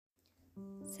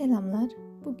Selamlar.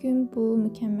 Bugün bu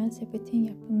mükemmel sepetin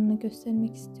yapımını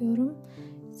göstermek istiyorum.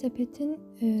 Sepetin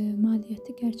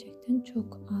maliyeti gerçekten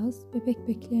çok az. Bebek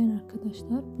bekleyen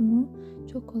arkadaşlar bunu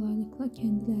çok kolaylıkla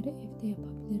kendileri evde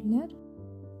yapabilirler.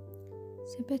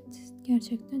 Sepet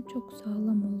gerçekten çok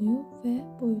sağlam oluyor ve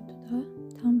boyutu da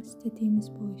tam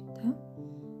istediğimiz boyutta.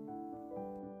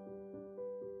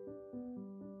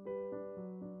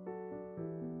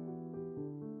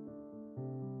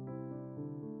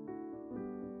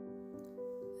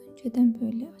 Önceden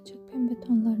böyle açık pembe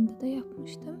tonlarında da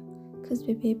yapmıştım. Kız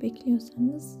bebeği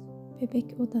bekliyorsanız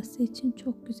bebek odası için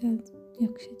çok güzel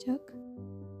yakışacak.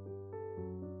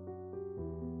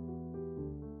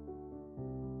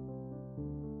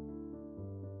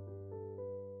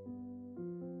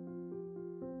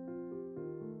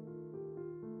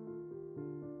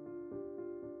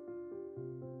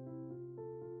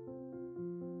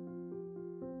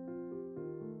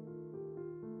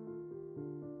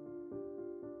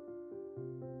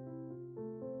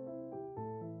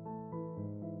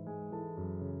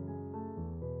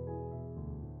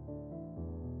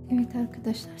 Evet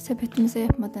arkadaşlar, sepetimize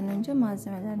yapmadan önce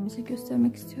malzemelerimizi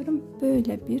göstermek istiyorum.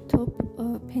 Böyle bir top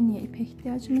penye ipek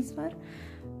ihtiyacımız var.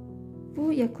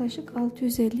 Bu yaklaşık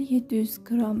 650-700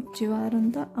 gram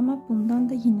civarında ama bundan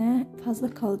da yine fazla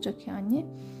kalacak, yani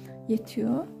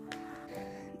yetiyor.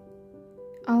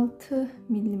 6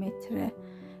 milimetre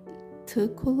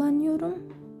tığ kullanıyorum.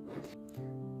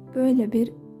 Böyle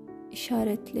bir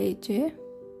işaretleyici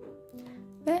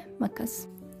ve makas.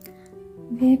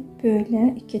 Ve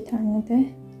böyle 2 tane de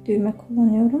düğme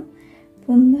kullanıyorum.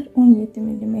 Bunlar 17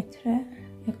 milimetre,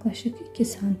 yaklaşık 2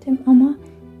 santim ama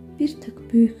bir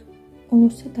tık büyük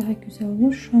olursa daha güzel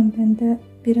olur. Şu an bende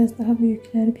biraz daha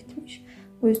büyükler bitmiş.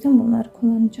 O yüzden bunları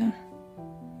kullanacağım.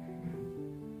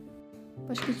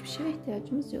 Başka hiçbir şeye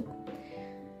ihtiyacımız yok.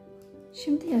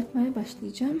 Şimdi yapmaya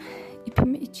başlayacağım.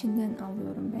 İpimi içinden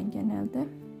alıyorum ben genelde.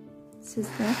 Siz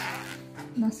de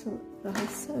nasıl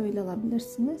rahatsa öyle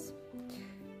alabilirsiniz.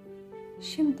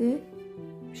 Şimdi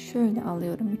şöyle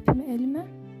alıyorum ipimi elime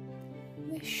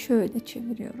ve şöyle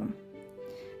çeviriyorum.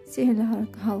 Sihirli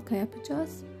halka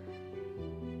yapacağız.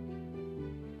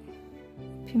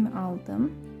 İpimi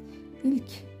aldım.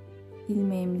 İlk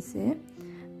ilmeğimizi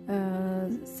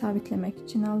sabitlemek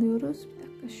için alıyoruz. Bir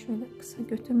dakika, şöyle kısa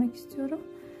götürmek istiyorum.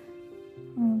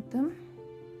 Aldım.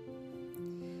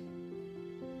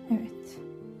 Evet.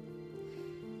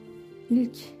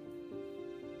 İlk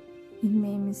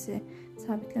ilmeğimizi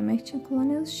sabitlemek için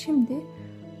kullanıyoruz. Şimdi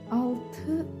 6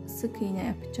 sık iğne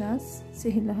yapacağız.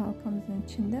 Sihirli halkamızın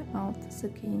içinde 6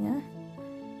 sık iğne.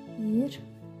 1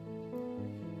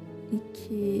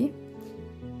 2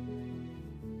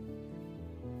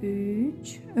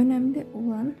 3. Önemli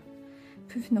olan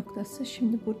püf noktası,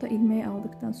 şimdi burada ilmeği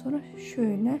aldıktan sonra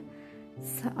şöyle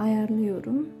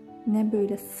ayarlıyorum. Ne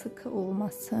böyle sıkı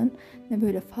olmasın, ne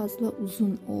böyle fazla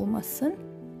uzun olmasın.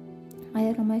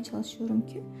 Ayarlamaya çalışıyorum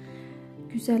ki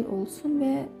güzel olsun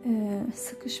ve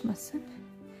sıkışmasın.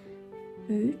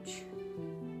 3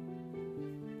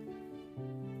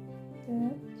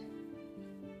 4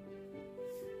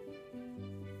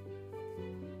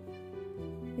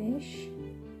 5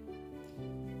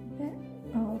 ve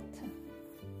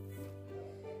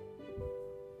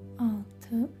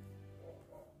 6.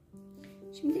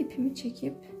 Şimdi ipimi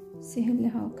çekip sihirli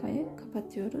halkayı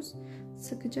kapatıyoruz.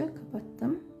 Sıkıca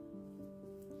kapattım.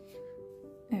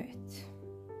 Evet.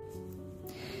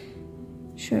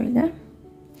 Şöyle.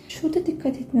 Şurada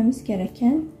dikkat etmemiz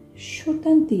gereken,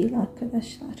 şuradan değil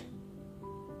arkadaşlar.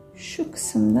 Şu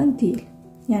kısımdan değil.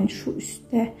 Yani şu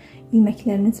üstte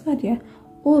ilmekleriniz var ya,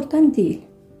 oradan değil.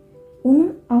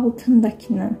 Onun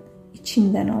altındakinden,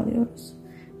 içinden alıyoruz.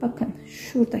 Bakın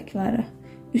şuradakileri,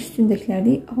 üstündekiler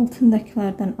değil,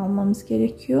 altındakilerden almamız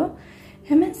gerekiyor.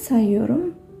 Hemen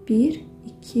sayıyorum. 1,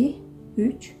 2,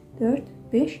 3, 4,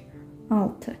 5,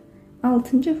 6.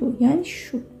 6. bu. Yani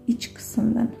şu iç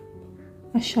kısımdan,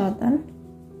 aşağıdan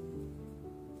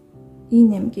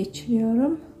iğnemi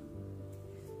geçiriyorum.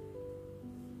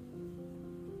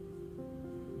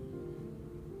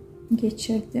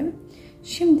 Geçirdim.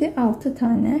 Şimdi 6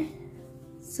 tane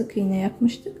sık iğne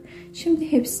yapmıştık.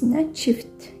 Şimdi hepsine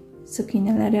çift sık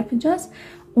iğneler yapacağız.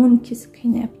 12 sık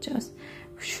iğne yapacağız.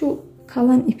 Şu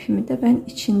kalan ipimi de ben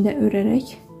içinde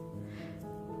örerek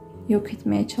yok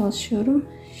etmeye çalışıyorum.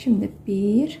 Şimdi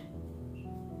 1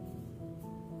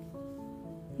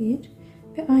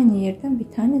 ve aynı yerden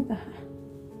bir tane daha.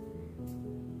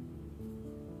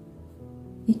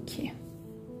 2.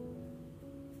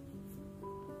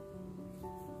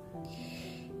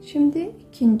 Şimdi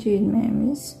ikinci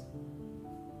ilmeğimiz.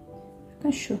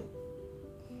 Bakın şu.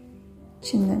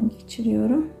 içinden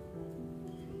geçiriyorum.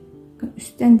 Bakın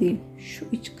üstten değil, şu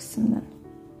iç kısımdan.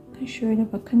 Bakın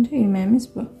şöyle bakınca ilmeğimiz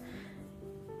bu.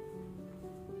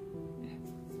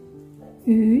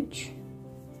 3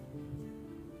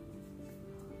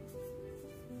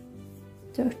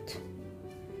 4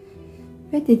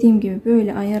 ve dediğim gibi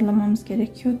böyle ayarlamamız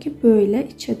gerekiyor ki böyle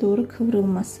içe doğru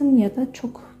kıvrılmasın ya da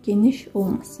çok geniş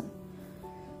olmasın.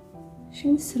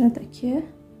 Şimdi sıradaki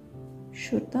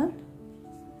şuradan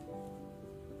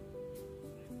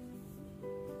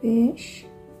 5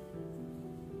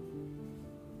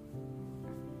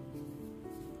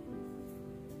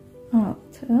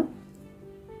 6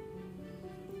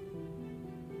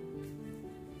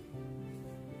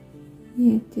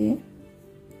 7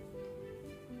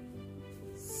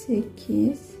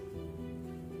 8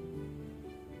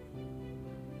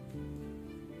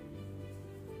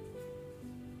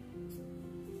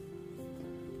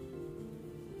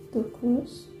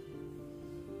 9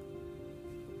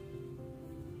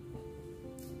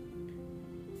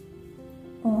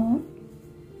 10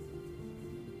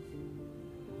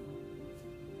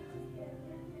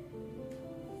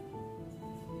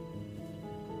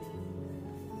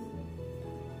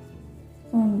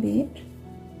 11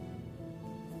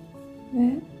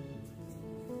 ve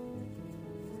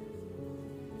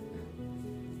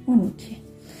 12.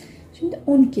 Şimdi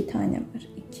 12 tane var.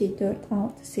 2, 4,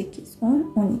 6, 8,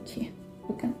 10, 12.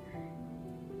 Bakın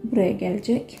buraya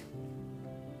gelecek.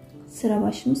 Sıra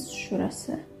başımız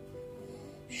şurası.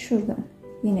 Şuradan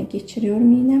yine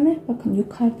geçiriyorum iğnemi. Bakın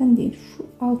yukarıdan değil, şu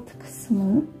alt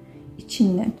kısmının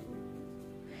içinden.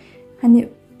 Hani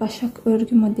başak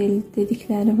örgü modeli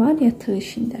dedikleri var ya, tığ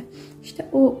işinde. İşte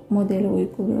o modeli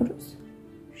uyguluyoruz.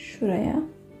 Şuraya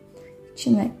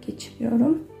içine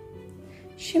geçiriyorum.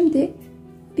 Şimdi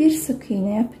bir sık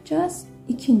iğne yapacağız.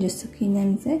 İkinci sık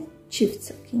iğnemize çift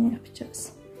sık iğne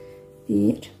yapacağız.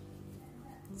 Bir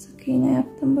sık iğne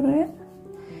yaptım buraya.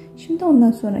 Şimdi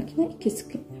ondan sonrakine 2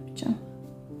 sık iğne yapacağım.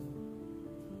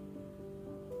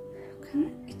 Bakın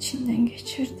içinden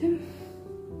geçirdim.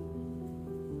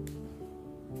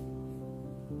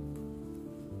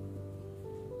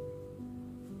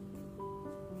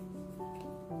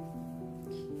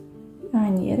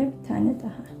 Aynı yere bir tane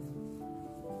daha.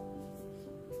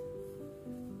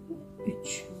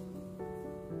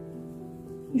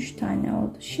 3 tane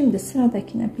oldu. Şimdi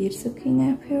sıradakine bir sık iğne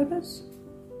yapıyoruz.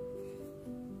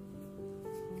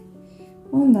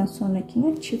 Ondan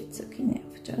sonrakine çift sık iğne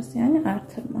yapacağız. Yani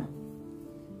artırma.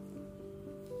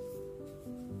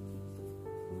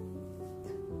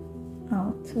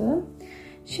 Altı.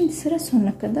 Şimdi sıra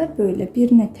sonuna kadar böyle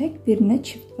birine tek birine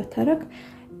çift batarak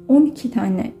 12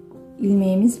 tane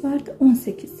ilmeğimiz vardı.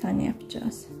 18 tane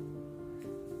yapacağız.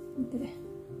 Şimdi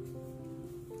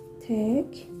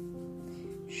tek,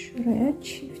 şuraya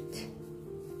çift,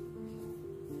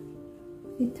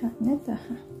 bir tane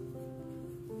daha.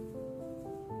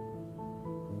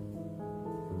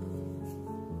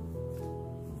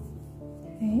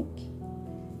 Tek,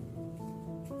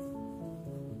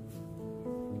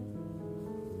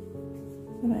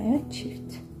 buraya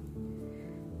çift.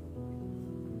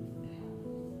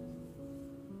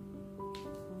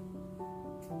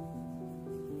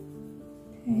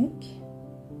 Tek,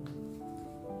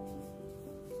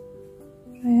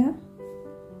 buraya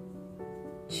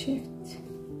çift.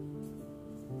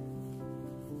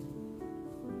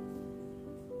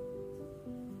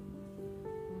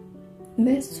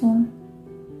 Ve son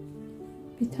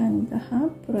bir tane daha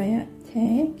buraya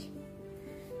tek.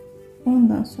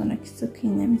 Ondan sonraki sık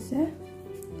iğnemize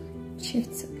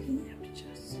çift sık iğne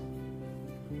yapacağız.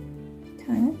 Bir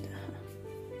tane daha.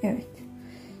 Evet.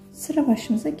 Sıra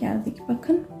başımıza geldik.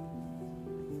 Bakın.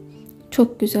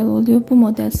 Çok güzel oluyor bu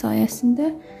model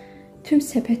sayesinde. Tüm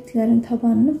sepetlerin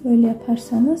tabanını böyle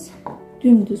yaparsanız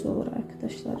dümdüz olur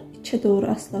arkadaşlar. İçe doğru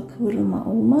asla kıvrılma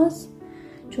olmaz.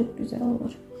 Çok güzel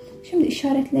olur. Şimdi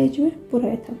işaretleyicimi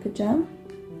buraya takacağım.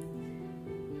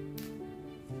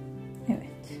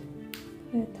 Evet.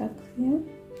 Buraya takayım.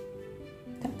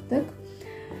 Taktık.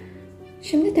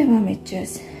 Şimdi devam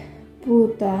edeceğiz.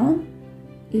 Burada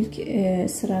ilk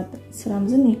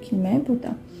sıramızın ilk ilmeği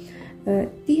burada.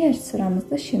 Diğer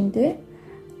sıramızda şimdi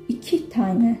 2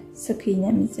 tane sık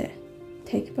iğnemizi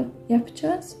tek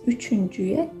yapacağız.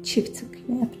 Üçüncüye çift sık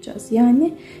iğne yapacağız.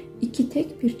 Yani 2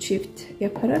 tek bir çift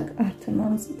yaparak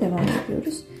artırmamızı devam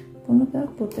ediyoruz. Bunu da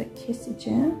burada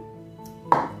keseceğim.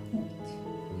 Evet.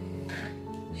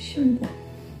 Şimdi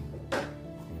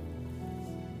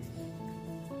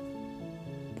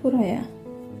buraya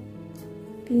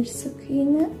bir sık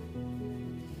iğne,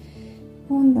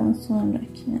 ondan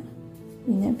sonrakine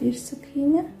yine bir sık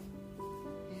iğne,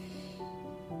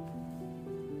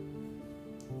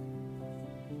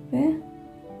 ve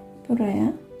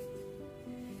buraya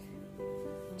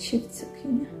çift sık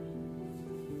iğne.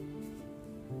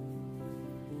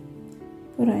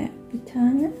 Buraya bir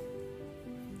tane.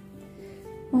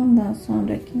 Ondan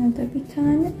sonrakine de bir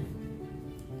tane.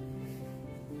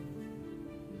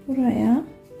 Buraya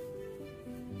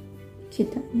 2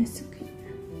 tane sık iğne.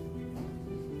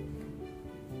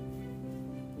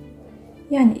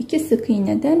 Yani 2 sık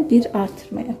iğneden bir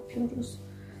artırma yapıyoruz.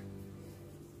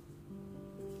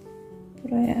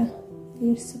 Buraya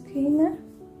bir sık iğne.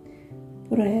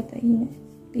 Buraya da yine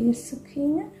bir sık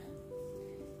iğne.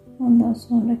 Ondan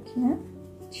sonrakine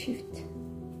çift.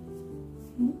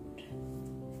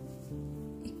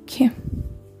 2.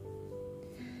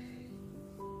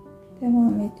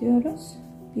 Devam ediyoruz.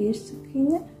 Bir sık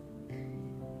iğne.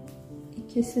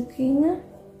 2 sık iğne.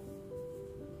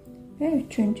 Ve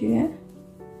üçüncüye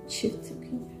çift sık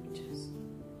iğne yapacağız.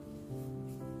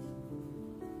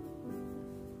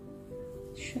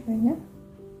 Şöyle.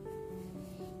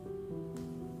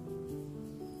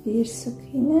 Bir sık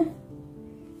iğne.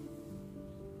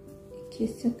 2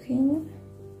 sık iğne.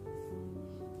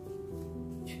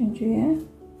 Üçüncüye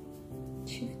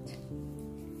çift.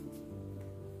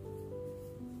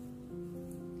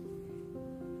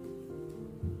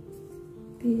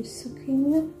 Bir sık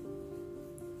iğne.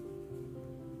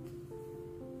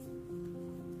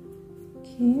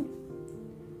 2.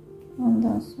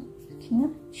 Ondan sonrakine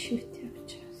çift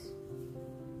yapacağız.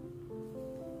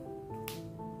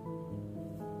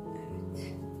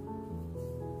 Evet.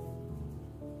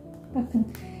 Bakın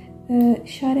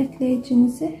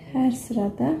işaretleyicinizi her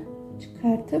sırada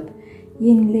çıkartıp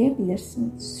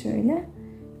yenileyebilirsiniz. Şöyle.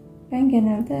 Ben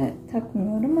genelde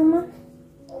takmıyorum ama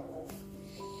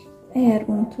eğer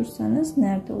unutursanız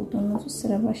nerede olduğunuzu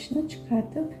sıra başına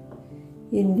çıkartıp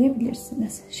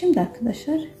yenileyebilirsiniz. Şimdi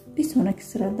arkadaşlar bir sonraki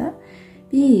sırada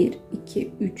 1,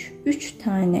 2, 3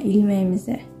 tane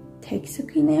ilmeğimize tek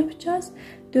sık iğne yapacağız.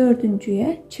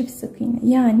 Dördüncüye çift sık iğne.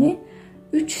 Yani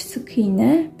 3 sık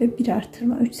iğne ve bir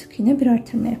artırma, 3 sık iğne bir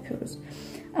artırma yapıyoruz.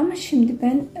 Ama şimdi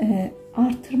ben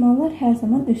artırmalar her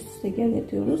zaman üst üste gelir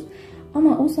diyoruz.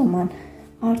 Ama o zaman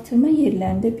artırma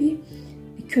yerlerinde bir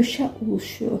köşe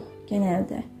oluşuyor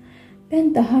genelde.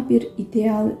 Ben daha bir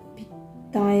ideal bir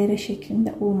daire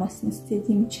şeklinde olmasını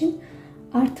istediğim için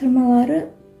artırmaları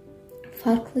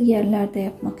farklı yerlerde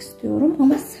yapmak istiyorum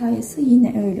ama sayısı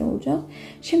yine öyle olacak.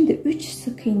 Şimdi 3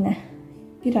 sık iğne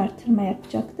bir artırma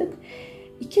yapacaktık.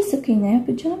 2 sık iğne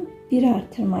yapacağım. Bir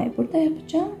artırmayı burada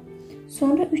yapacağım.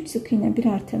 Sonra 3 sık iğne bir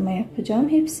artırma yapacağım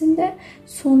hepsinde.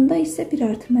 Sonda ise bir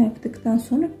artırma yaptıktan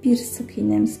sonra bir sık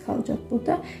iğnemiz kalacak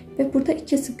burada. Ve burada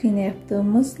 2 sık iğne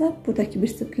yaptığımızla buradaki bir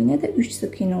sık iğne de 3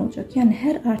 sık iğne olacak. Yani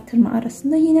her artırma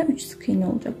arasında yine 3 sık iğne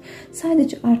olacak.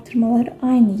 Sadece artırmaları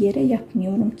aynı yere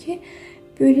yapmıyorum ki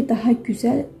böyle daha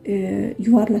güzel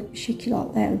yuvarlak bir şekil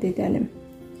elde edelim.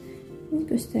 Şimdi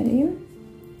göstereyim.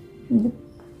 Şimdi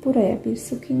buraya bir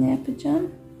sık iğne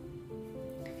yapacağım.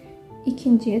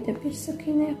 İkinciye de bir sık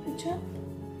iğne yapacağım.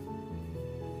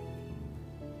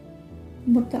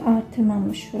 Burada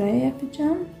artırmamı şuraya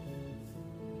yapacağım.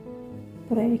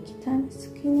 Buraya 2 tane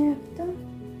sık iğne yaptım.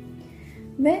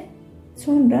 Ve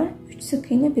sonra 3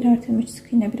 sık iğne bir artırma, 3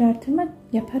 sık iğne bir artırma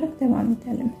yaparak devam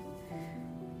edelim.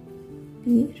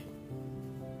 1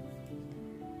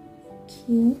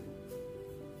 2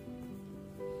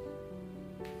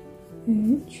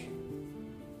 3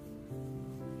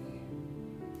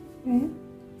 ve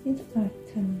bir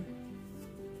artırma.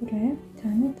 Buraya bir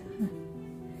tane daha.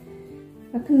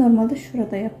 Bakın normalde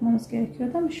şurada yapmamız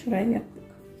gerekiyordu ama şurayı yaptık.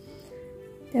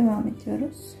 Devam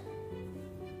ediyoruz.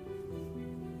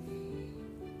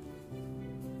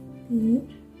 1.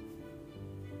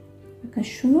 Bakın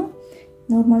şunu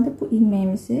normalde bu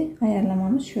ilmeğimizi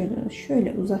ayarlamamız şöyle olur.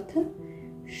 Şöyle uzatın.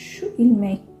 Şu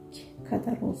ilmek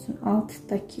kadar olsun.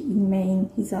 Alttaki ilmeğin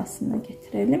hizasına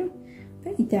getirelim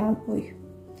ve ideal boy.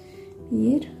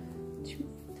 1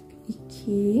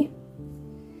 2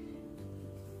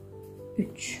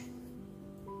 3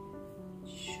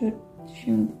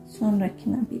 şimdi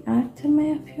sonrakine bir artırma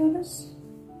yapıyoruz.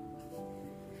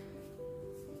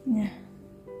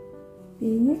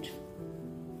 1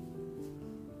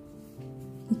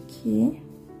 2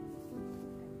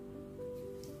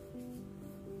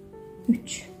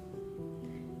 3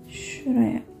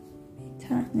 şuraya bir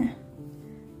tane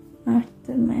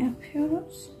arttırma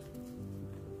yapıyoruz.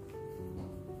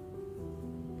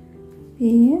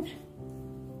 1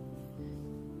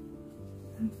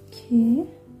 2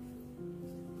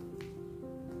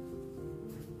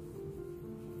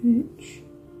 3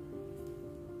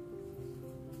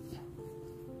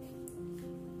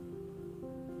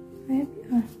 ve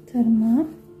bir arttırma.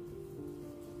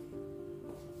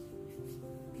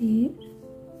 1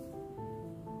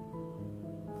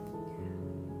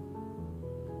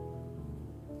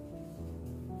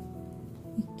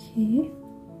 2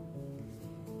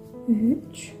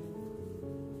 3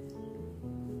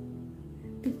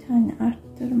 bir tane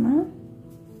arttırma,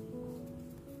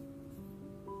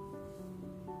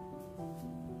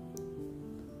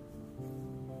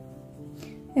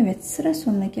 evet, sıra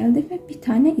sonuna geldik ve bir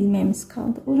tane ilmeğimiz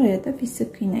kaldı. Oraya da bir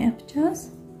sık iğne yapacağız.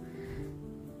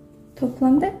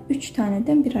 Toplamda 3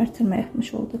 taneden bir artırma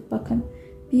yapmış olduk. Bakın,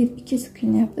 1-2 sık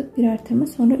iğne yaptık, bir artırma,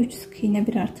 sonra 3 sık iğne,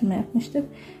 bir artırma yapmıştık.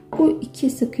 Bu 2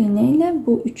 sık iğne ile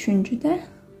bu üçüncü de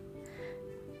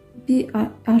bir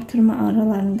artırma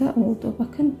aralarında oldu.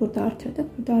 Bakın, burada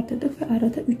artırdık, burada artırdık ve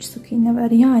arada 3 sık iğne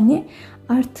var. Yani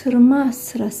artırma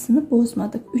sırasını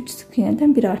bozmadık. 3 sık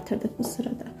iğneden bir artırdık bu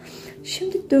sırada.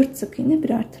 Şimdi 4 sık iğne, bir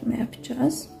artırma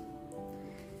yapacağız.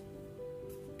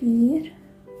 1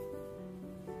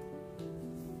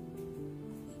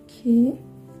 2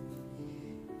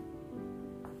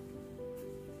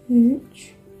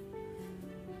 3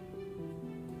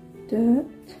 4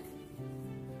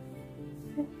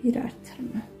 ve bir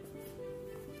artırma.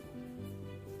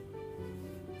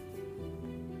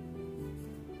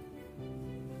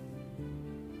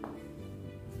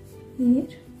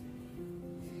 Bir,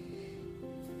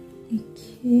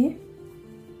 iki,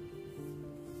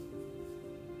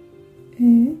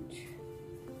 üç,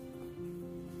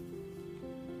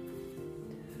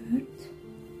 dört,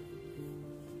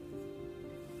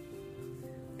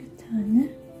 bir tane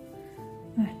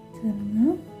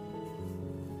arttırma.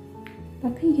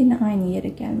 Bakın, yine aynı yere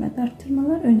gelmedi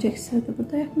arttırmalar. Önceki sırada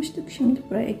burada yapmıştık. Şimdi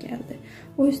buraya geldi.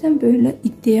 O yüzden böyle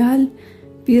ideal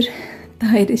bir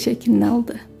daire şeklini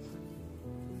aldı.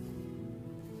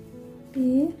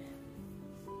 1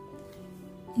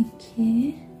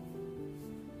 2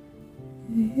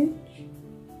 3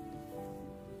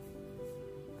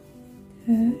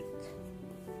 4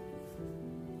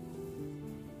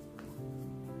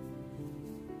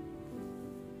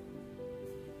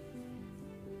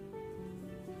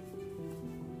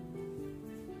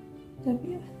 da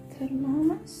bir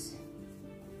arttırmamız.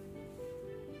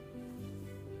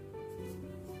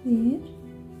 1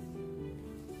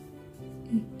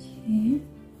 2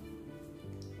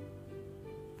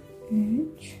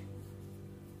 3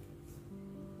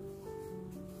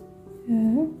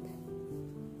 4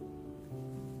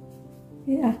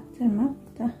 bir arttırma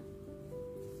burada.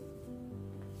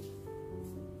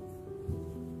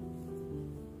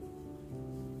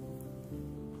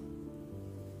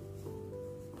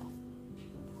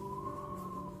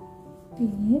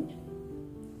 Bir,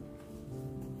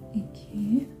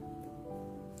 iki,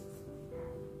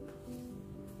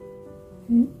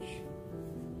 üç,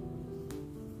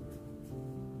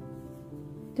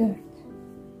 dört.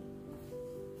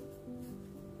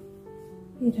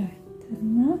 Bir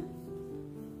arttırma.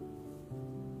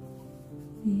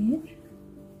 Bir,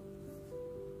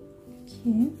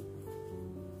 iki,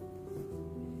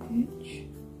 üç,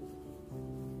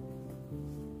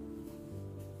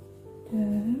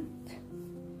 dört.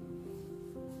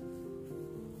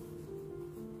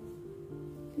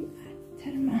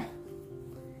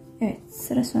 Evet,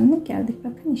 sıra sonuna geldik.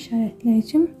 Bakın,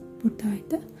 işaretleyicim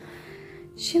buradaydı.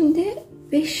 Şimdi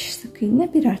 5 sık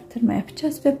iğne, bir arttırma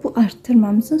yapacağız ve bu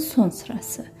arttırmamızın son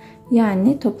sırası.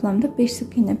 Yani toplamda 5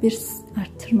 sık iğne, bir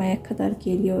arttırmaya kadar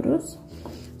geliyoruz.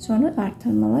 Sonra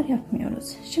arttırmalar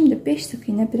yapmıyoruz. Şimdi 5 sık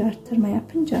iğne, bir arttırma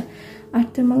yapınca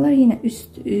arttırmalar yine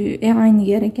aynı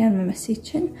yere gelmemesi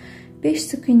için 5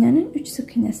 sık iğnenin 3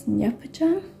 sık iğnesini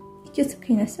yapacağım. 2 sık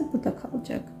iğnesi burada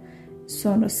kalacak.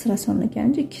 Sonra sıra sonuna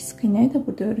gelince 2 sık iğneyi de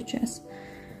burada öreceğiz.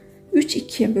 3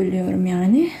 2'ye bölüyorum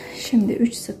yani. Şimdi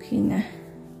 3 sık iğne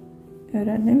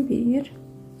örelim. 1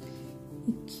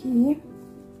 2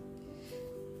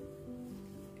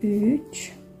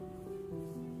 3.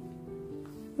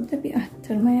 Burada bir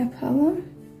arttırma yapalım.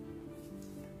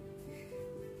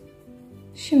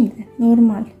 Şimdi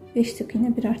normal 5 sık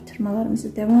iğne, bir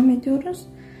arttırmalarımızı devam ediyoruz.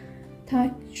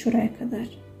 Ta şuraya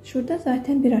kadar. Şurada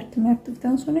zaten bir arttırma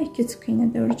yaptıktan sonra 2 sık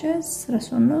iğne de öreceğiz. Sıra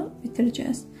sonunu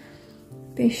bitireceğiz.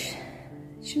 5.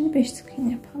 Şimdi 5 sık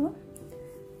iğne yapalım.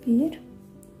 1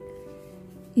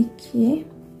 2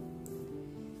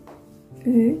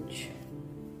 3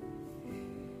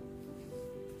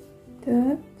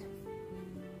 4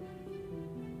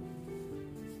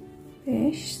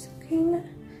 5 sık iğne.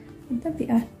 Burada bir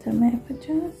arttırma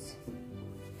yapacağız.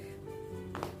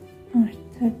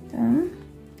 Arttırdım.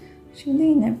 Şimdi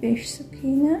yine 5 sık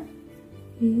iğne.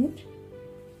 1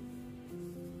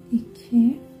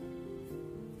 2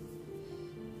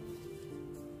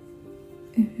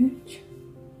 3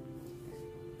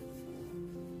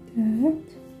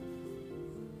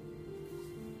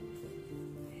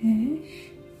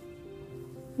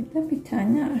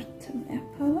 tane arttırma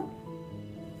yapalım.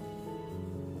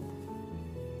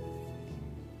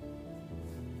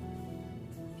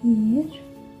 Bir,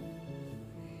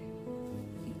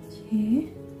 iki,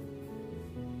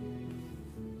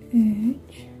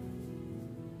 üç,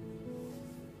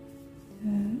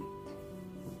 dört,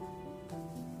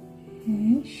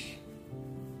 beş,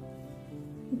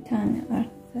 bir tane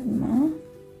arttırma.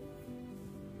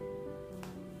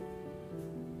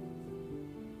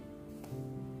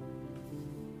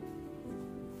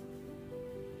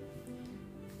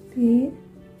 Bir,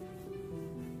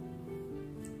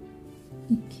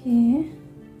 iki,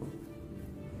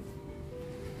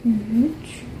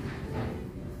 üç,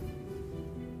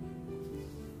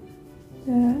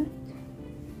 dört,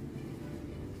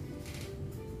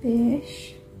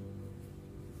 beş,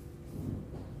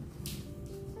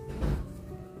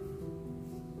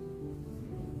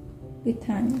 bir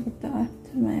tane burada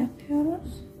arttırma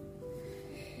yapıyoruz.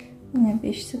 Yine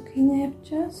 5 sık iğne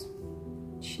yapacağız.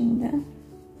 İçinden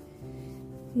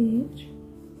 1,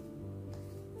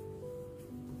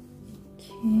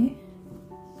 2,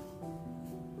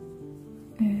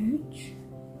 3,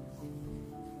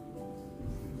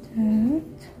 4,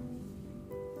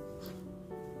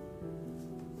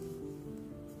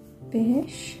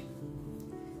 5.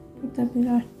 Burada bir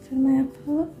arttırma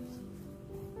yapalım.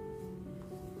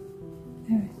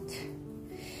 Evet.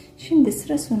 Şimdi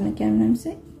sıra sonuna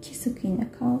gelmemize 2 sık iğne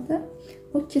kaldı.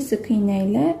 O 2 sık iğne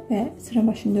ile ve sıra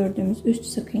başında ördüğümüz 3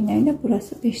 sık iğne ile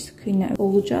burası 5 sık iğne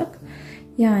olacak.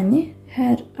 Yani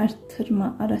her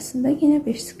arttırma arasında yine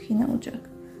 5 sık iğne olacak.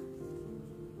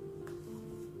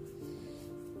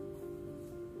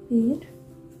 1,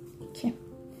 2.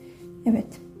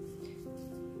 Evet.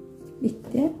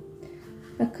 Bitti.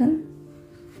 Bakın.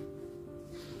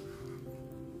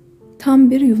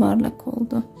 Tam bir yuvarlak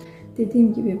oldu.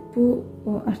 Dediğim gibi bu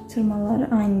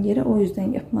arttırmaları aynı yere o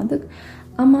yüzden yapmadık.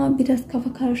 Ama biraz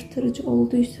kafa karıştırıcı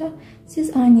olduysa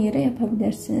siz aynı yere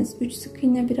yapabilirsiniz. 3 sık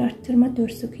iğne bir arttırma,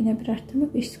 4 sık iğne bir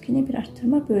arttırma, 5 sık iğne bir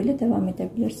arttırma, böyle devam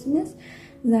edebilirsiniz.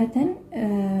 Zaten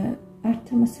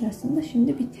arttırma sırasında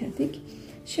şimdi bitirdik.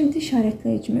 Şimdi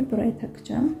işaretleyicimi buraya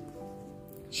takacağım.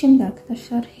 Şimdi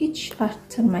arkadaşlar hiç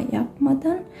arttırma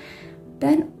yapmadan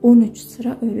ben 13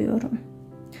 sıra örüyorum.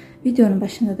 Videonun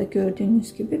başında da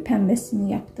gördüğünüz gibi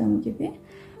pembesini yaptığım gibi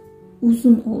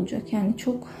uzun olacak. Yani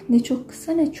ne çok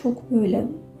kısa ne çok böyle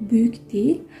büyük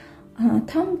değil.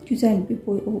 Tam güzel bir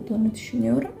boy olduğunu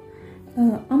düşünüyorum.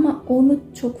 Ama onu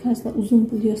çok fazla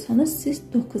uzun buluyorsanız siz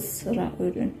 9 sıra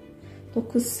örün.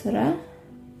 9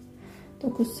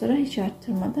 sıra hiç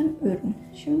arttırmadan örün.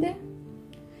 Şimdi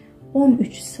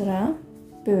 13 sıra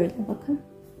böyle bakın.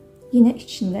 Yine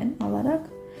içinden alarak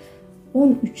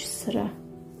 13 sıra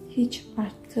hiç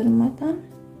arttırmadan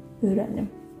örelim.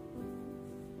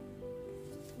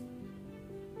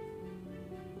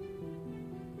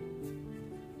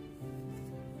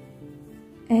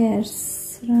 Eğer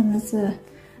sıranızı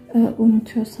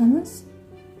unutuyorsanız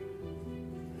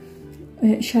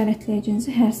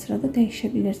işaretleyicinizi her sırada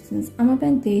değişebilirsiniz. Ama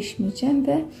ben değişmeyeceğim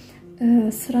ve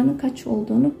sıranın kaç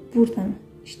olduğunu buradan,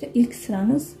 işte ilk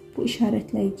sıranız bu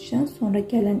işaretleyiciden sonra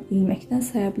gelen ilmekten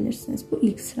sayabilirsiniz. Bu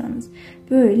ilk sıranız.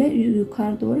 Böyle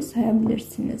yukarı doğru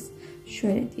sayabilirsiniz.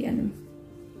 Şöyle diyelim.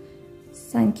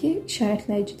 Sanki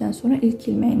işaretleyiciden sonra ilk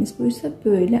ilmeğiniz buysa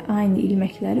böyle aynı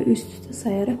ilmekleri üst üste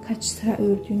sayarak kaç sıra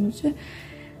ördüğünüzü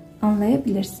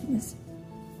anlayabilirsiniz.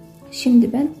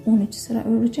 Şimdi ben 13 sıra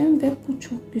öreceğim ve bu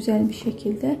çok güzel bir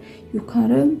şekilde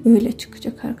yukarı böyle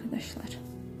çıkacak arkadaşlar.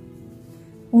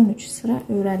 13 sıra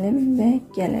örelim ve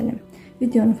gelelim.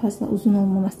 Videonun fazla uzun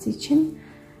olmaması için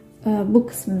bu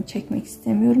kısmını çekmek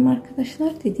istemiyorum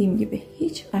arkadaşlar. Dediğim gibi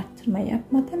hiç arttırma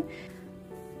yapmadan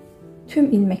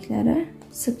tüm ilmeklere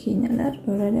sık iğneler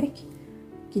örerek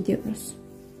gidiyoruz.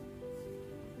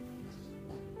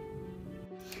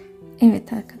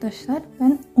 Evet arkadaşlar,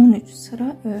 ben 13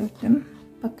 sıra ördüm.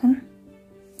 Bakın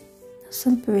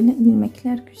nasıl böyle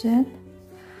ilmekler güzel.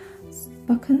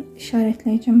 Bakın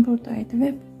işaretleyicim buradaydı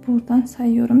ve buradan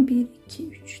sayıyorum. 1, 2,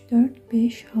 3, 4,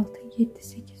 5, 6, 7,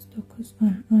 8, 9,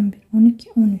 10, 11, 12,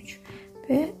 13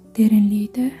 ve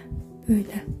derinliği de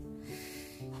böyle.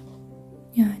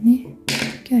 Yani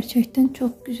gerçekten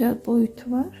çok güzel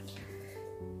boyutu var.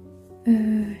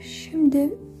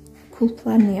 Şimdi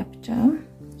kulplarını yapacağım.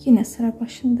 Yine sıra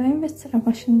başındayım ve sıra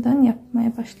başından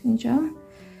yapmaya başlayacağım.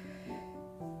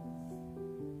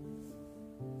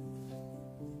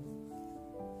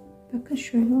 Bakın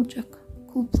şöyle olacak.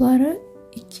 Kulpları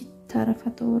iki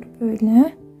tarafa doğru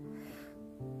böyle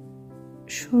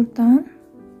şuradan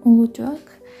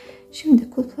olacak. Şimdi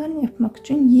kulplarını yapmak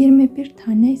için 21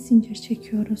 tane zincir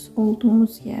çekiyoruz.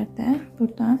 Olduğumuz yerde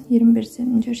buradan 21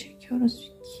 zincir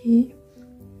çekiyoruz. 2,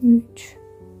 3,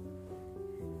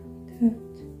 4,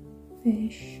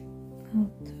 5, 6,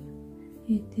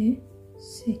 7,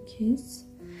 8.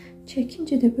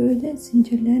 Çekince de böyle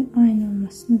zincirlerin aynı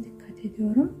olmasına dikkat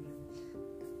ediyorum.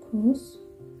 9,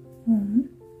 10,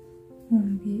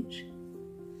 11,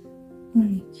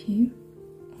 12,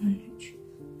 13,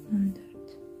 14,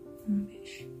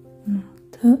 15,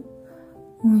 16,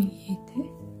 17,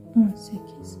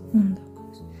 18,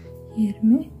 19,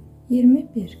 20,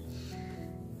 21.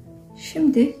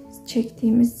 Şimdi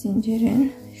çektiğimiz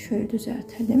zincirin şöyle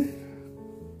düzeltelim.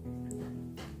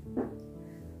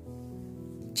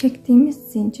 Çektiğimiz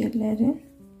zincirlerin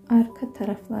arka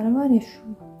tarafları var ya, şu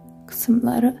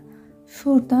kısımları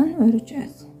şuradan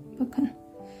öreceğiz. Bakın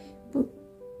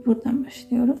buradan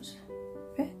başlıyoruz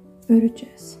ve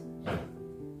öreceğiz.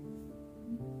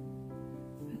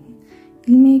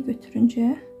 İlmeği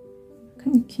götürünce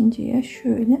bakın ikinciye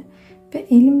şöyle ve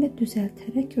elimle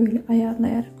düzelterek öyle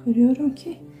ayarlayarak örüyorum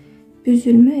ki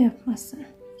büzülme yapmasın.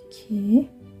 2,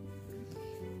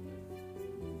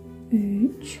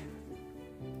 3,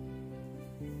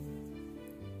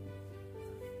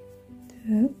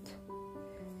 4,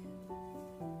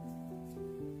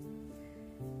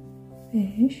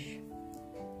 5,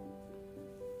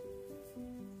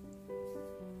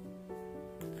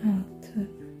 6,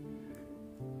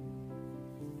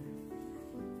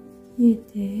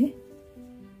 7,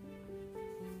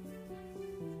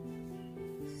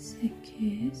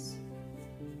 8,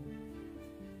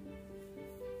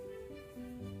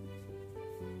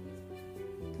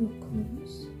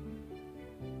 9,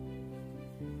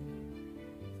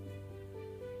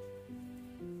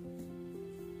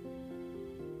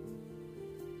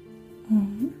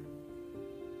 10,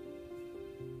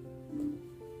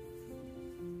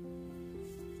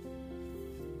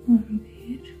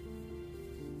 11,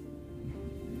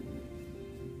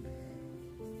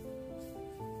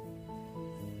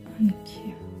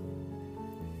 12,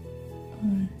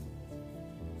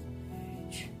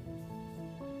 13,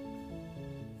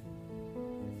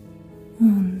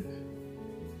 14.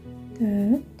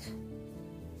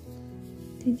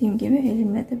 Dediğim gibi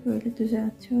elimle de böyle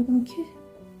düzeltiyorum ki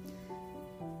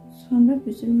sonra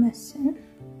büzülmesin.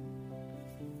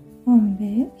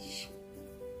 15,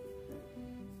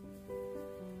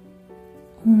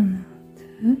 16,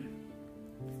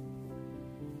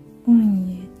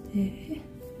 17,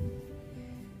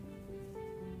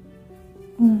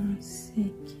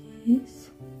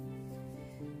 18,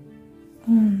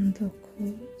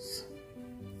 19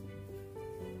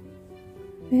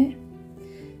 ve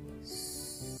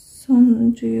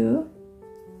sonuncuyu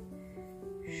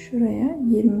şuraya,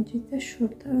 20'yi de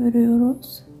şurada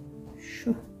örüyoruz.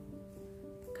 Şu.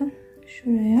 Bakın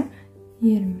şuraya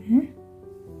 20.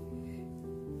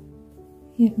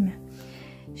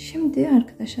 Şimdi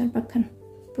arkadaşlar bakın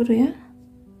buraya,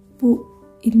 bu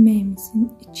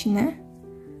ilmeğimizin içine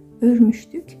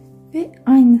örmüştük ve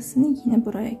aynısını yine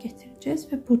buraya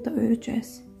getireceğiz ve burada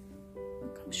öreceğiz.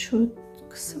 Bakın şu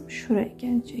kısım şuraya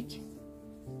gelecek.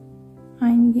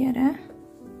 Aynı yere.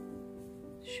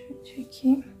 Şöyle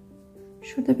çekeyim.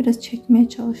 Şurada biraz çekmeye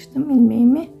çalıştım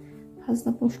ilmeğimi,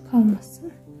 fazla boş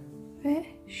kalmasın ve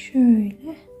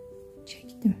şöyle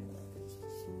çektim.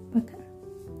 Bakın.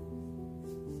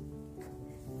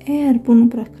 Eğer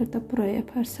bunu bırakır da buraya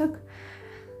yaparsak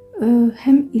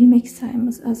hem ilmek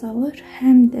sayımız azalır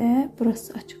hem de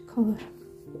burası açık kalır.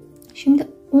 Şimdi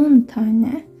 10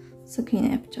 tane sık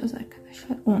iğne yapacağız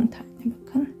arkadaşlar. 10 tane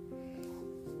bakın.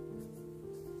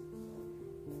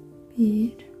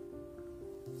 1,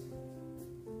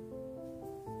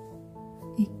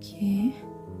 2,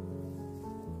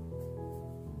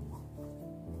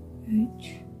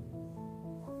 3,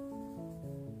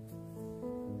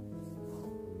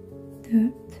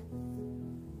 4,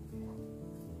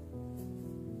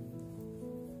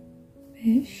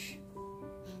 5,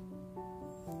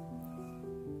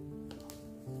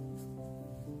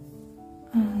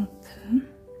 6,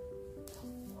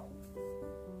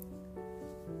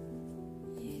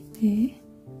 7,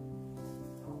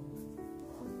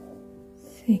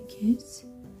 8,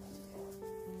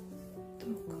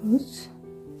 9,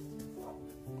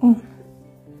 10.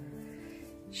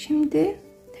 Şimdi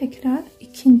tekrar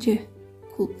ikinci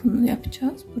kulpunu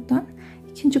yapacağız buradan.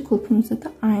 İkinci kulpumuza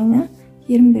da aynı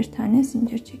 21 tane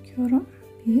zincir çekiyorum.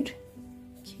 1,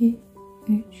 2,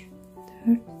 3,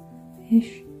 4,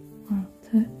 5,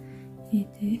 6,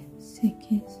 7,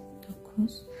 8,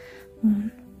 9,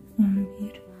 10,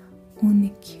 11,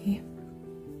 12,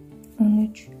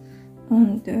 13,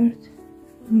 14,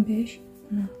 15,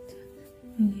 16,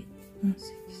 17,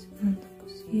 18,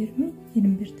 19, 20,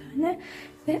 21 tane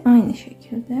ve aynı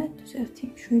şekilde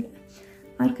düzelteyim, şöyle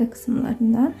arka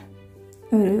kısımlarından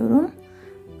örüyorum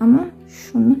ama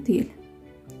şunu değil,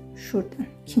 şuradan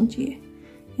ikinciyi,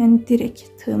 yani direkt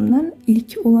tığımdan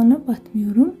ilk olana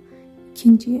batmıyorum,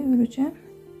 ikinciye öreceğim.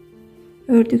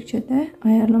 Ördükçe de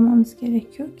ayarlamamız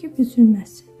gerekiyor ki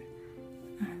büzülmesin.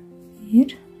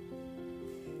 1,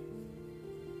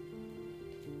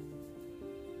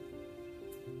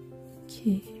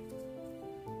 2,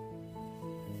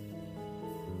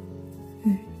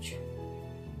 3,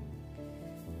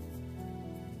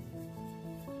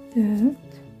 4,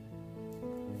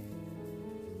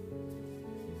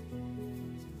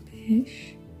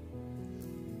 5,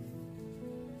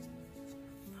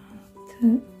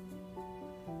 6,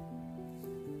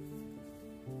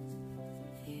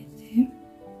 7,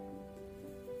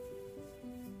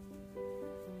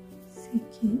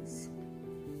 8,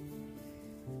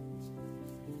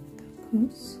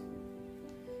 9,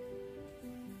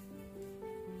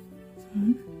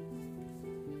 10,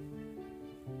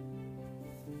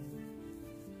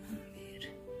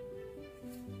 11,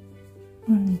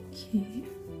 12,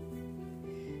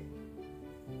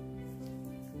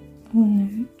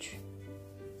 13,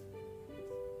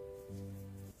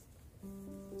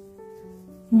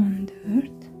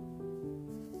 14,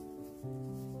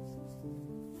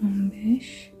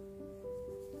 15,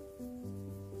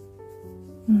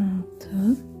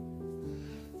 16,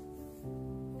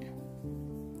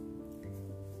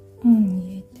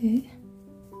 17,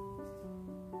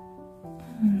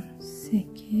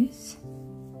 18,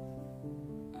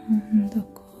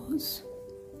 19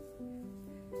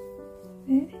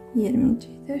 ve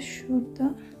 20'yi de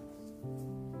şurada.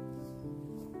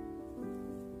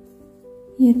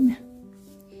 20.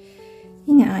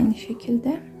 Yine aynı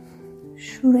şekilde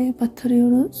şuraya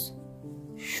batırıyoruz.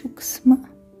 Şu kısmı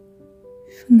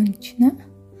şunun içine.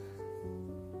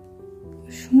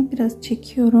 Şunu biraz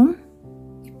çekiyorum.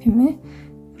 İpimi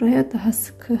buraya daha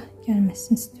sıkı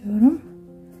gelmesini istiyorum.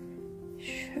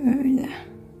 Şöyle.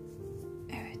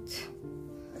 Evet.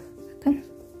 Bakın.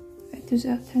 Evet,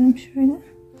 düzeltelim şöyle.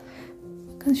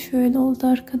 Bakın şöyle oldu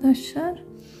arkadaşlar.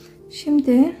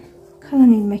 Şimdi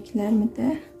kalan ilmeklerimi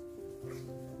de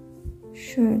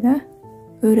şöyle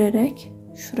örerek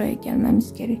şuraya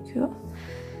gelmemiz gerekiyor.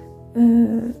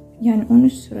 Yani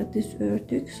 13 sıra düz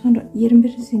ördük. Sonra 21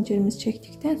 zincirimizi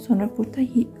çektikten sonra burada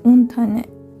 10 tane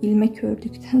ilmek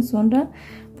ördükten sonra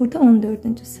burada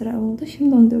 14. sıra oldu.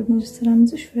 Şimdi 14.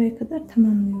 sıramızı şuraya kadar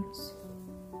tamamlıyoruz.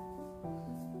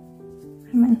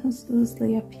 Hemen hızlı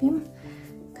yapayım.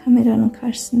 Kameranın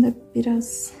karşısında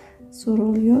biraz zor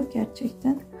oluyor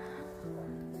gerçekten.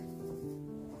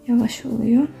 Yavaş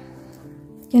oluyor.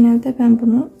 Genelde ben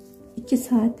bunu 2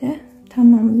 saate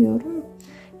tamamlıyorum.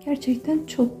 Gerçekten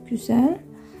çok güzel,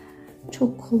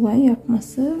 çok kolay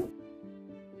yapması.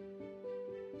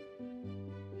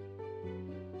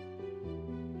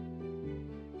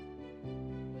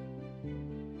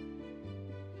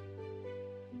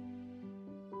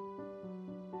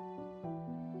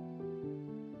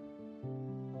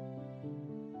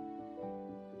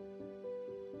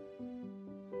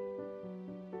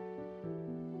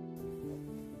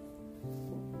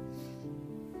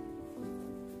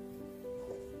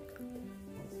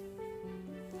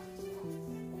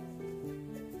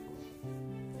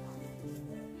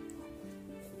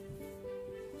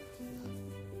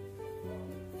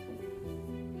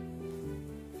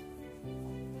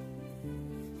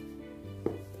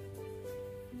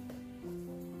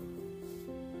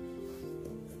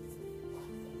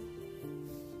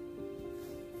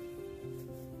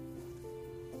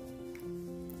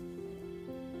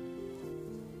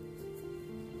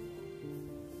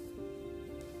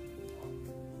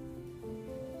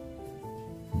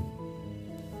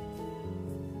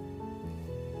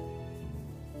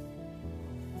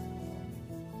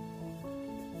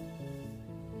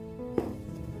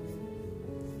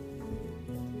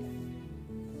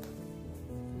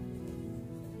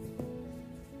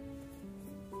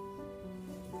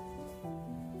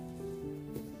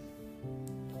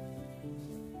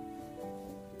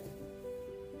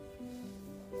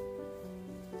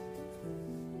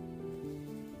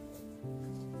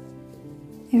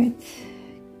 Evet,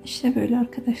 işte böyle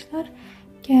arkadaşlar.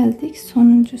 Geldik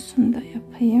sonuncusunu da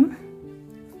yapayım.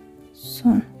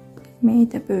 Son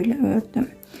ilmeği de böyle ördüm.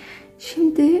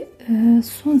 Şimdi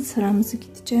son sıramızı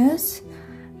gideceğiz.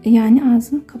 Yani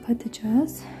ağzını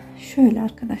kapatacağız. Şöyle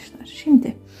arkadaşlar.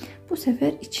 Şimdi bu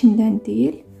sefer içinden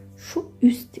değil, şu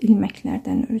üst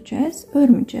ilmeklerden öreceğiz.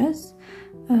 Örmeyeceğiz.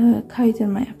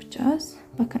 Kaydırma yapacağız.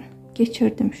 Bakın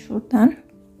geçirdim şuradan.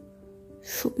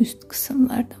 şu üst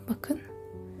kısımlarda bakın.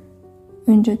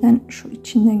 Önceden şu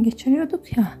içinden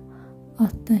geçiriyorduk ya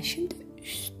alttan, şimdi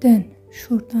üstten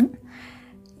şuradan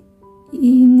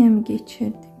iğnemi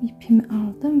geçirdim, ipimi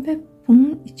aldım ve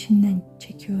bunun içinden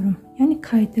çekiyorum. Yani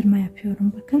kaydırma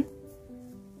yapıyorum bakın.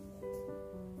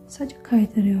 Sadece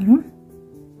kaydırıyorum.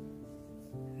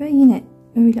 Ve yine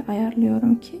öyle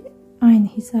ayarlıyorum ki aynı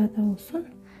hizada olsun.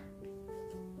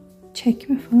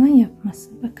 Çekme falan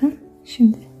yapmasın. Bakın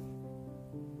şimdi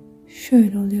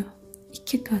şöyle oluyor.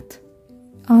 2 kat.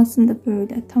 Ağzını da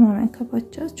böyle tamamen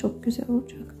kapatacağız. Çok güzel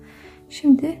olacak.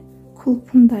 Şimdi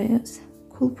kulpundayız.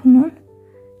 Kulpunun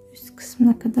üst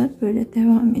kısmına kadar böyle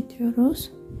devam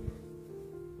ediyoruz.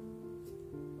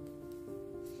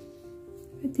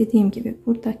 Ve dediğim gibi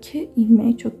buradaki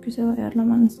ilmeği çok güzel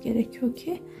ayarlamanız gerekiyor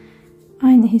ki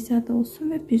aynı hizada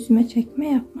olsun ve büzme çekme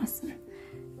yapmasın.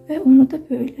 Ve onu da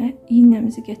böyle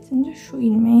iğnemizi getirince şu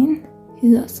ilmeğin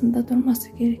hizasında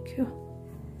durması gerekiyor.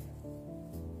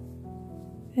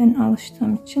 Ben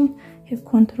alıştığım için hep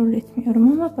kontrol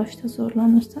etmiyorum ama başta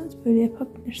zorlanırsanız böyle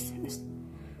yapabilirsiniz.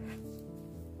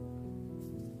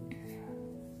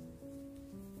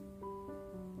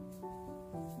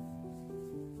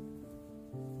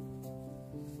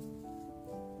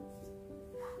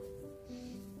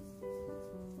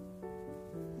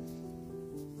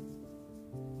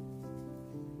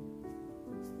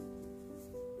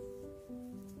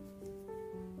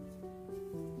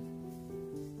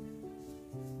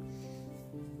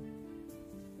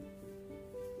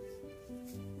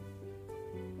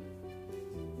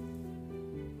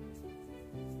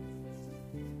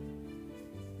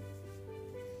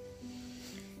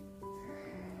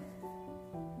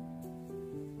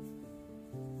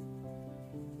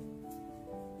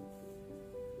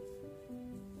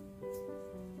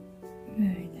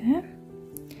 Böyle.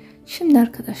 Şimdi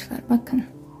arkadaşlar bakın,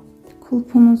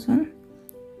 kulpumuzun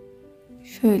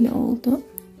şöyle oldu.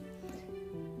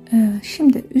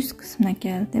 Şimdi üst kısmına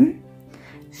geldim.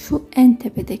 Şu en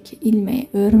tepedeki ilmeği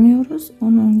örmüyoruz.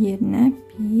 Onun yerine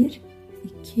 1,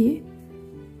 2,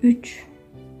 3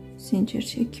 zincir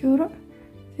çekiyorum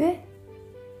ve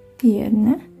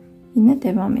diğerine yine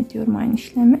devam ediyorum aynı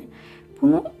işlemi.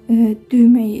 Bunu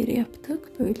düğme yeri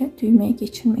yaptık. Böyle düğmeyi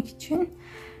geçirmek için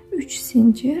 3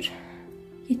 zincir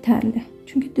yeterli.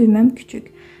 Çünkü düğmem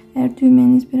küçük. Eğer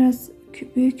düğmeniz biraz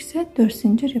büyükse 4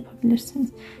 zincir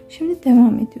yapabilirsiniz. Şimdi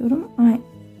devam ediyorum.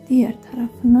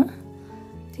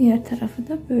 Diğer tarafı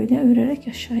da böyle örerek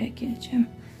aşağıya geleceğim.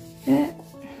 Ve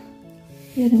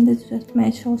yerinde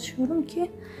düzeltmeye çalışıyorum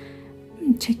ki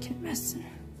çekilmesin.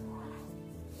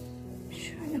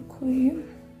 Şöyle koyayım.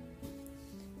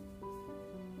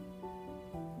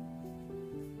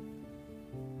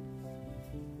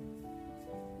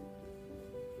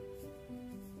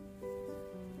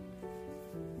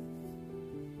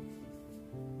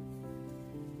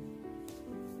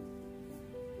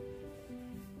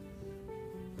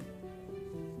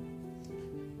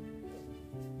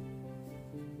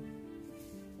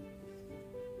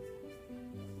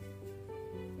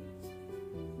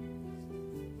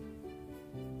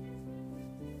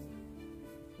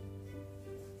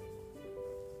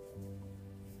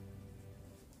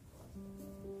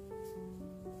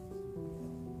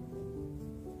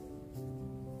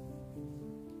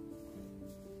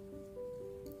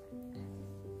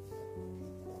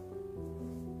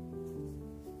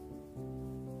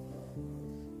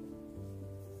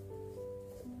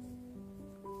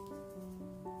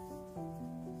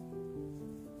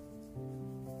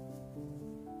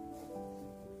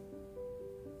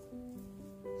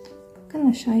 Bakın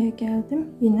aşağıya geldim.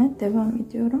 Yine devam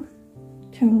ediyorum.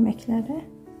 Tüm ilmekleri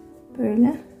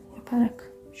böyle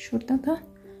yaparak. Şurada da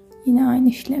yine aynı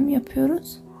işlemi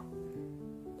yapıyoruz.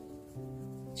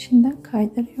 İçinden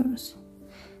kaydırıyoruz.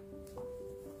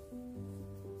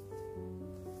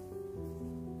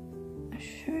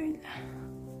 Şöyle.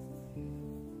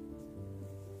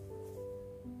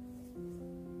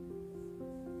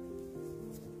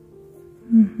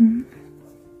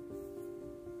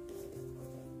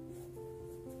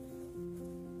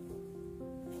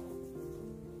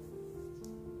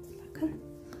 Bakın.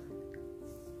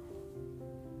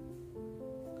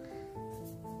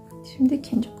 Şimdi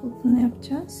ikinci kulpunu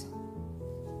yapacağız.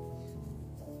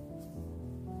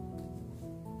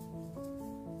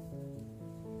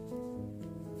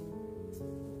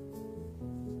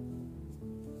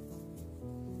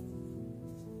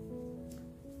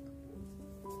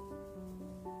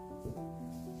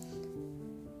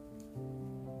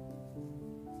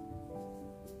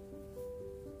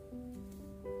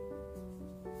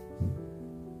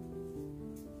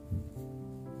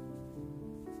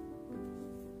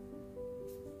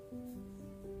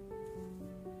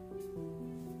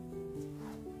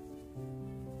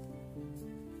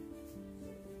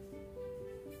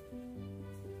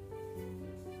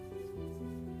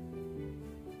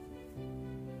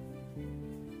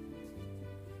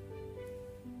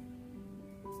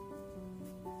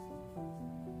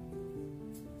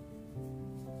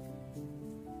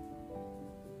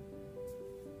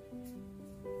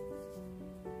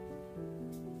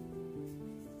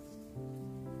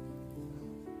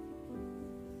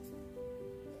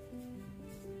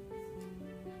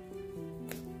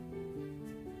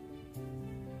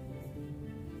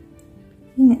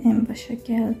 yine en başa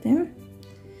geldim.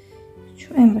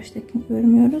 Şu en baştakini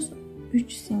görmüyoruz.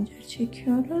 3 zincir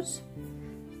çekiyoruz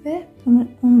ve bunu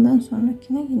ondan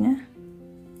sonrakine yine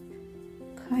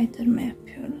kaydırma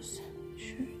yapıyoruz.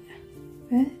 Şöyle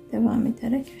ve devam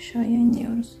ederek aşağıya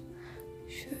iniyoruz.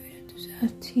 Şöyle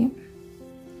düzelteyim.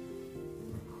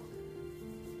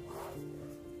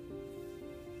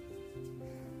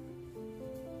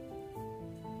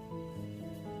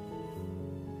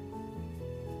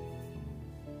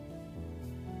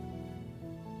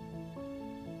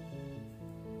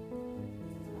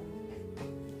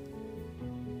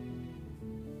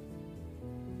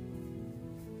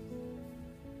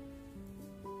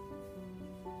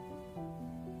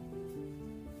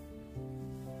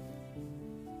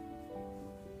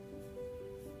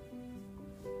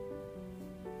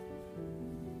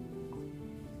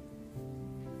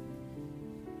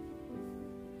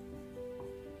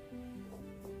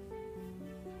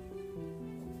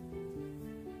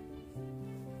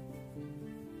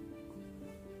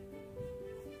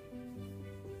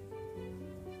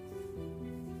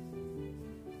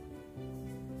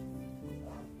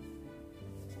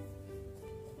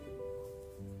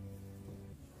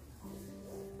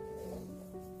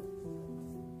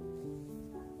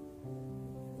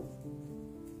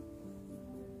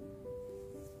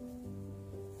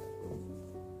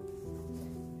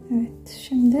 Evet,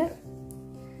 şimdi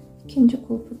ikinci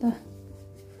kulpu da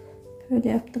böyle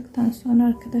yaptıktan sonra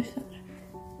arkadaşlar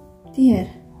diğer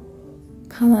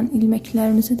kalan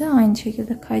ilmeklerimizi de aynı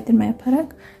şekilde kaydırma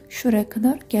yaparak şuraya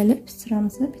kadar gelip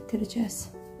sıramızı bitireceğiz.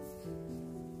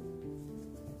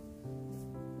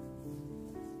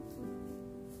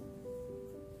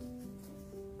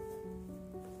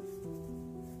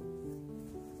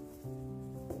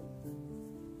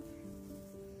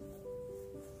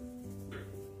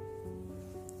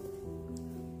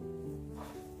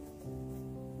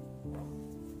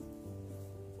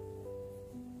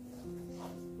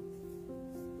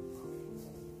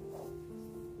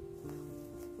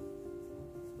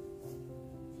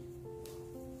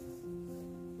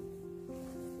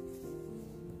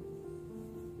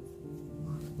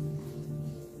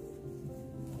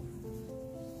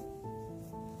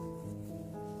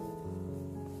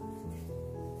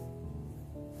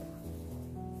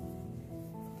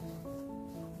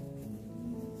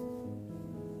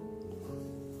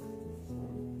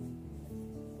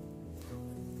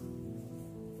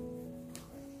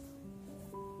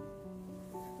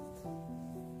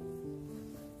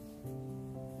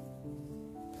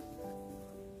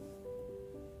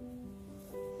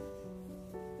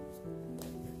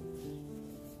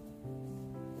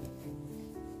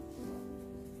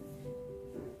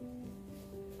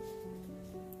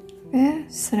 Ve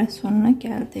sıra sonuna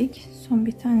geldik. Son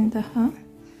bir tane daha.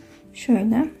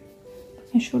 Şöyle.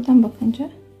 Şuradan bakınca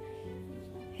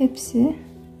hepsi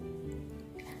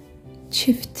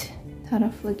çift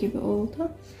taraflı gibi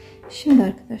oldu. Şimdi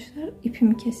arkadaşlar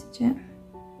ipimi keseceğim.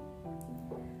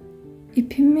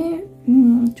 İpimi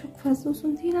çok fazla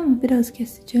uzun değil ama biraz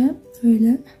keseceğim.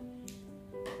 Böyle.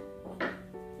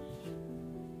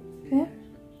 Ve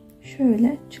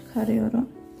şöyle çıkarıyorum.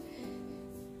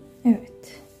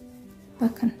 Evet.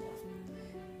 Bakın.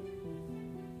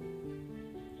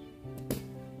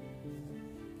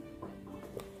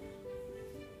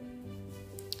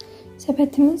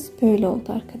 Sepetimiz böyle oldu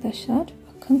arkadaşlar.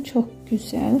 Bakın çok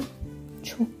güzel.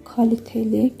 Çok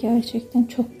kaliteli. Gerçekten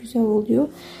çok güzel oluyor.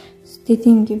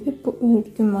 Dediğim gibi bu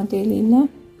örgü modeliyle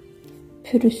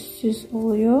pürüzsüz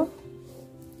oluyor.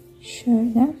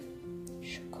 Şöyle.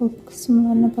 Şu kulp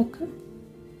kısımlarına bakın.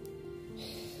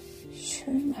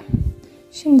 Şöyle.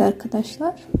 Şimdi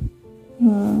arkadaşlar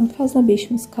fazla bir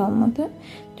işimiz kalmadı.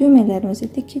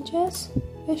 Düğmelerimizi dikeceğiz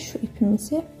ve şu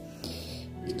ipimizi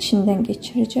içinden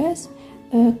geçireceğiz.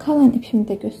 Kalan ipimi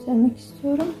de göstermek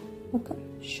istiyorum. Bakın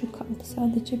şu kaldı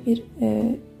sadece bir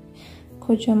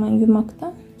kocaman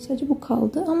yumaktan. Sadece bu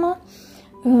kaldı ama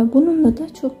bununla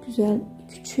da çok güzel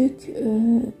küçük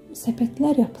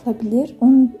sepetler yapılabilir.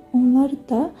 Onları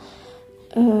da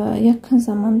yakın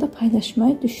zamanda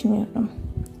paylaşmayı düşünüyorum.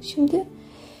 Şimdi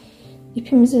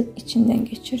ipimizi içinden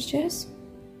geçireceğiz.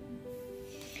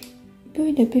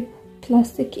 Böyle bir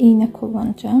plastik iğne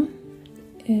kullanacağım.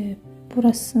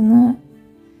 Burasını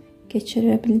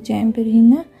geçirebileceğim bir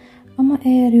iğne. Ama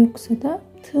eğer yoksa da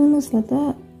tığınızla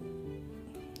da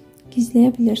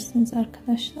gizleyebilirsiniz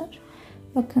arkadaşlar.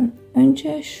 Bakın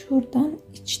önce şuradan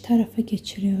iç tarafa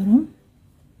geçiriyorum.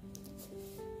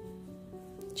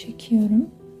 Çekiyorum.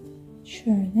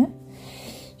 Şöyle.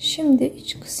 Şimdi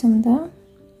iç kısımda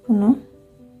bunu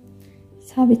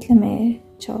sabitlemeye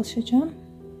çalışacağım.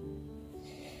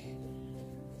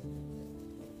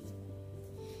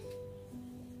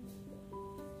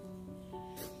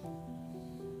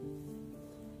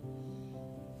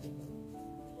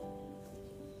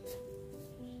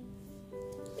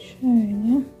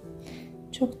 şöyle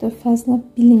çok da fazla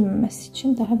bilinmemesi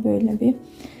için daha böyle bir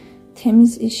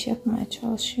temiz iş yapmaya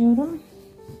çalışıyorum.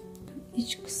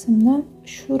 İç kısımdan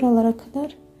şuralara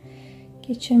kadar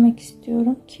geçirmek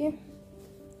istiyorum ki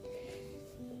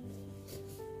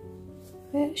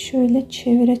ve şöyle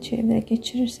çevire çevire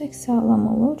geçirirsek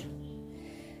sağlam olur.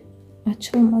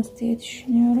 Açılmaz diye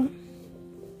düşünüyorum.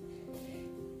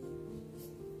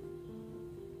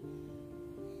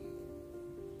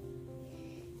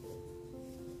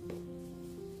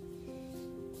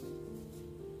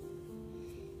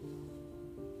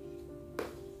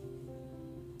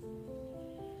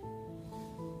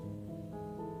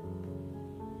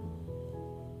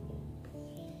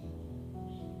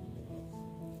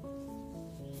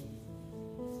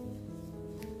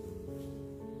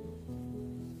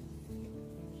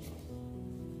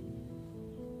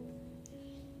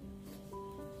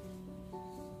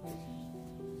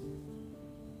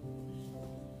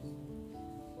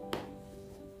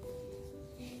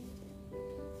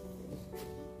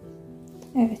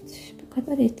 Evet, bu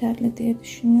kadar yeterli diye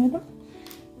düşünüyorum.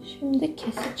 Şimdi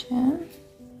keseceğim.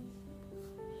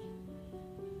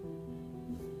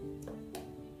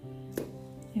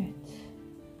 Evet.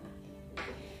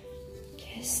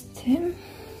 Kestim.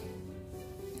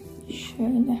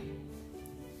 Şöyle.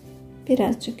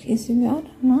 Birazcık izi var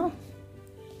ama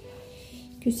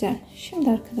güzel. Şimdi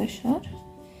arkadaşlar,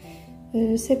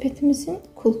 sepetimizin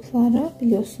kulpları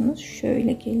biliyorsunuz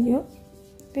şöyle geliyor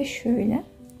ve şöyle.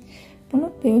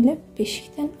 Bunu böyle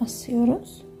beşikten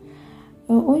asıyoruz.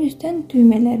 O yüzden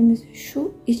düğmelerimizi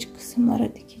şu iç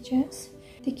kısımlara dikeceğiz.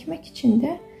 Dikmek için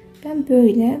de ben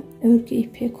böyle örgü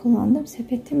ipi kullandım.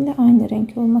 Sepetimle aynı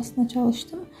renk olmasına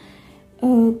çalıştım.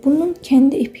 Bunun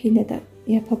kendi ipiyle de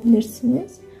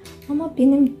yapabilirsiniz. Ama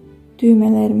benim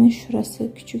düğmelerimin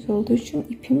şurası küçük olduğu için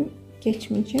ipim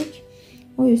geçmeyecek.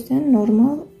 O yüzden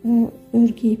normal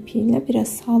örgü ipiyle biraz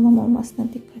sağlam olmasına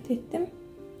dikkat ettim.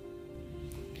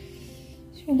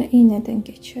 Şöyle iğneden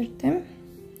geçirdim.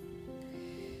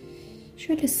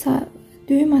 Şöyle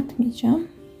düğüm atmayacağım.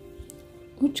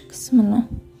 Uç kısmını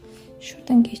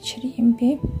şuradan geçireyim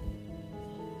bir.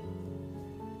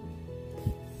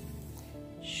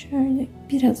 Şöyle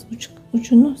biraz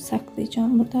ucunu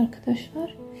saklayacağım burada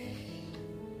arkadaşlar.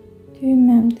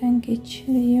 Düğmemden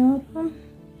geçiriyorum.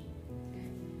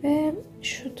 Ve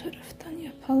şu taraftan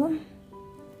yapalım.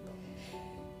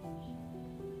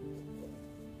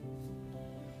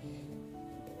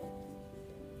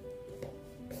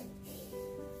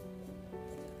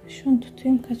 Şunu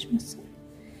tutayım kaçmasın.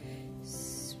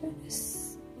 Şöyle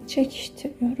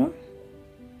çekiştiriyorum.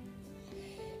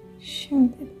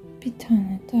 Şimdi bir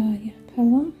tane daha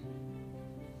yapalım.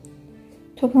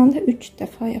 Toplamda 3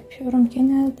 defa yapıyorum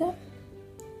genelde.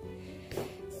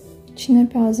 İçine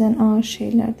bazen ağır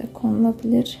şeyler de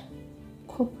konulabilir.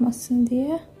 Kopmasın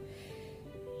diye.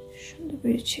 Şunu da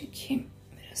böyle çekeyim.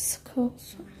 Biraz sıkı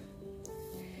olsun.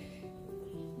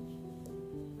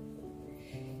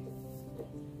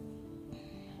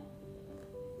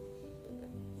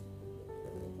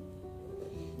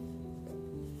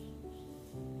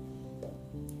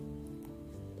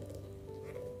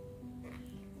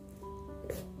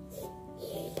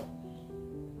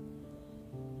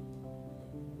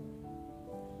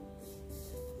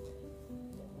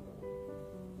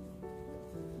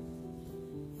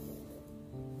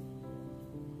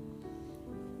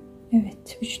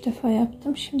 Evet, 3 defa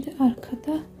yaptım. Şimdi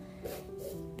arkada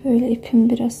böyle ipimi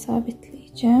biraz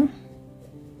sabitleyeceğim.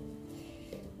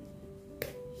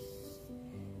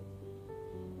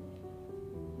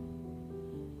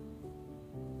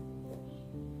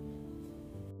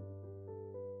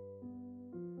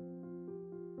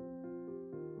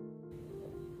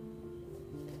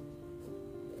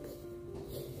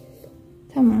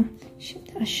 Tamam.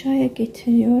 Şimdi aşağıya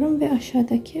getiriyorum ve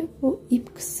aşağıdaki bu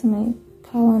ip kısmı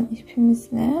kalan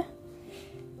ipimizle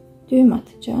düğüm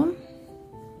atacağım.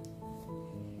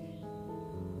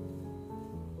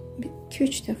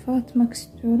 2-3 defa atmak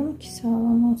istiyorum ki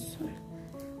sağlam olsun.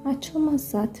 Açılmaz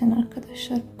zaten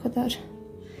arkadaşlar, bu kadar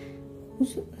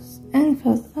uzun, en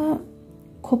fazla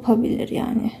kopabilir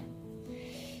yani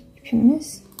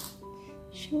ipimiz.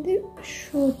 Şimdi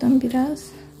şuradan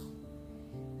biraz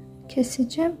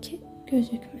keseceğim ki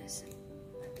gözükmesin.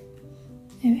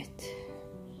 Evet.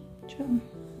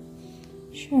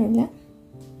 Şöyle.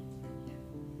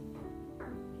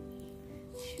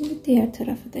 Şimdi diğer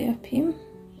tarafı da yapayım.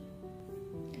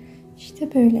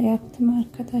 İşte böyle yaptım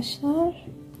arkadaşlar.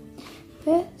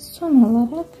 Ve son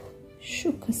olarak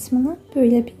şu kısmına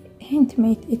böyle bir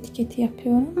handmade etiketi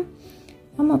yapıyorum.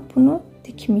 Ama bunu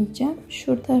dikmeyeceğim.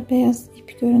 Şurada beyaz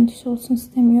ip görüntüsü olsun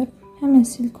istemiyorum. Hemen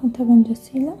silikon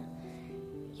tabancasıyla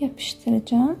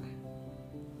yapıştıracağım.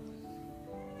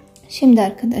 Şimdi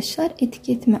arkadaşlar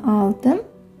etiketimi aldım.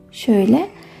 Şöyle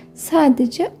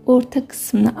sadece orta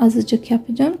kısmını azıcık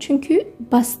yapacağım. Çünkü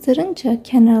bastırınca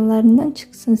kenarlarından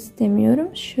çıksın istemiyorum.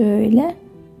 Şöyle.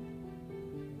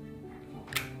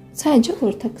 Sadece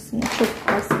orta kısmını çok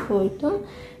az koydum.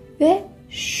 Ve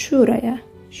şuraya,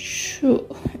 şu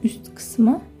üst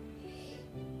kısma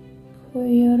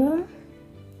koyuyorum.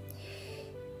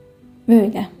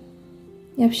 Böyle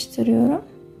yapıştırıyorum.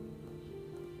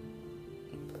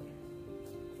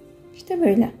 İşte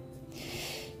böyle.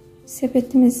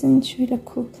 Sepetimizin şöyle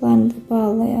kulplarını da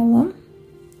bağlayalım.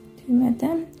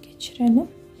 Düğmeden geçirelim.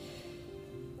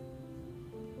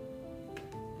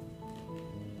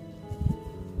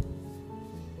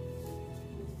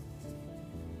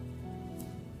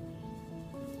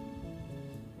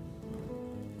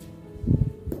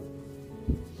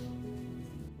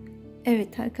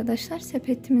 Evet arkadaşlar,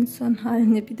 sepetimin son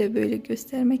halini bir de böyle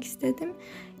göstermek istedim.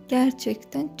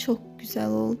 Gerçekten çok güzel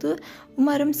oldu.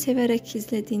 Umarım severek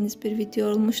izlediğiniz bir video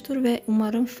olmuştur ve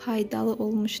umarım faydalı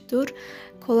olmuştur.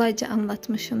 Kolayca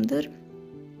anlatmışımdır.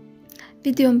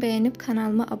 Videomu beğenip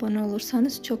kanalıma abone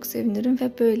olursanız çok sevinirim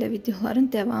ve böyle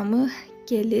videoların devamı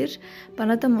gelir.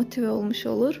 Bana da motive olmuş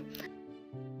olur.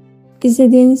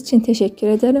 İzlediğiniz için teşekkür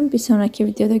ederim. Bir sonraki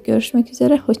videoda görüşmek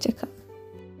üzere. Hoşça kalın.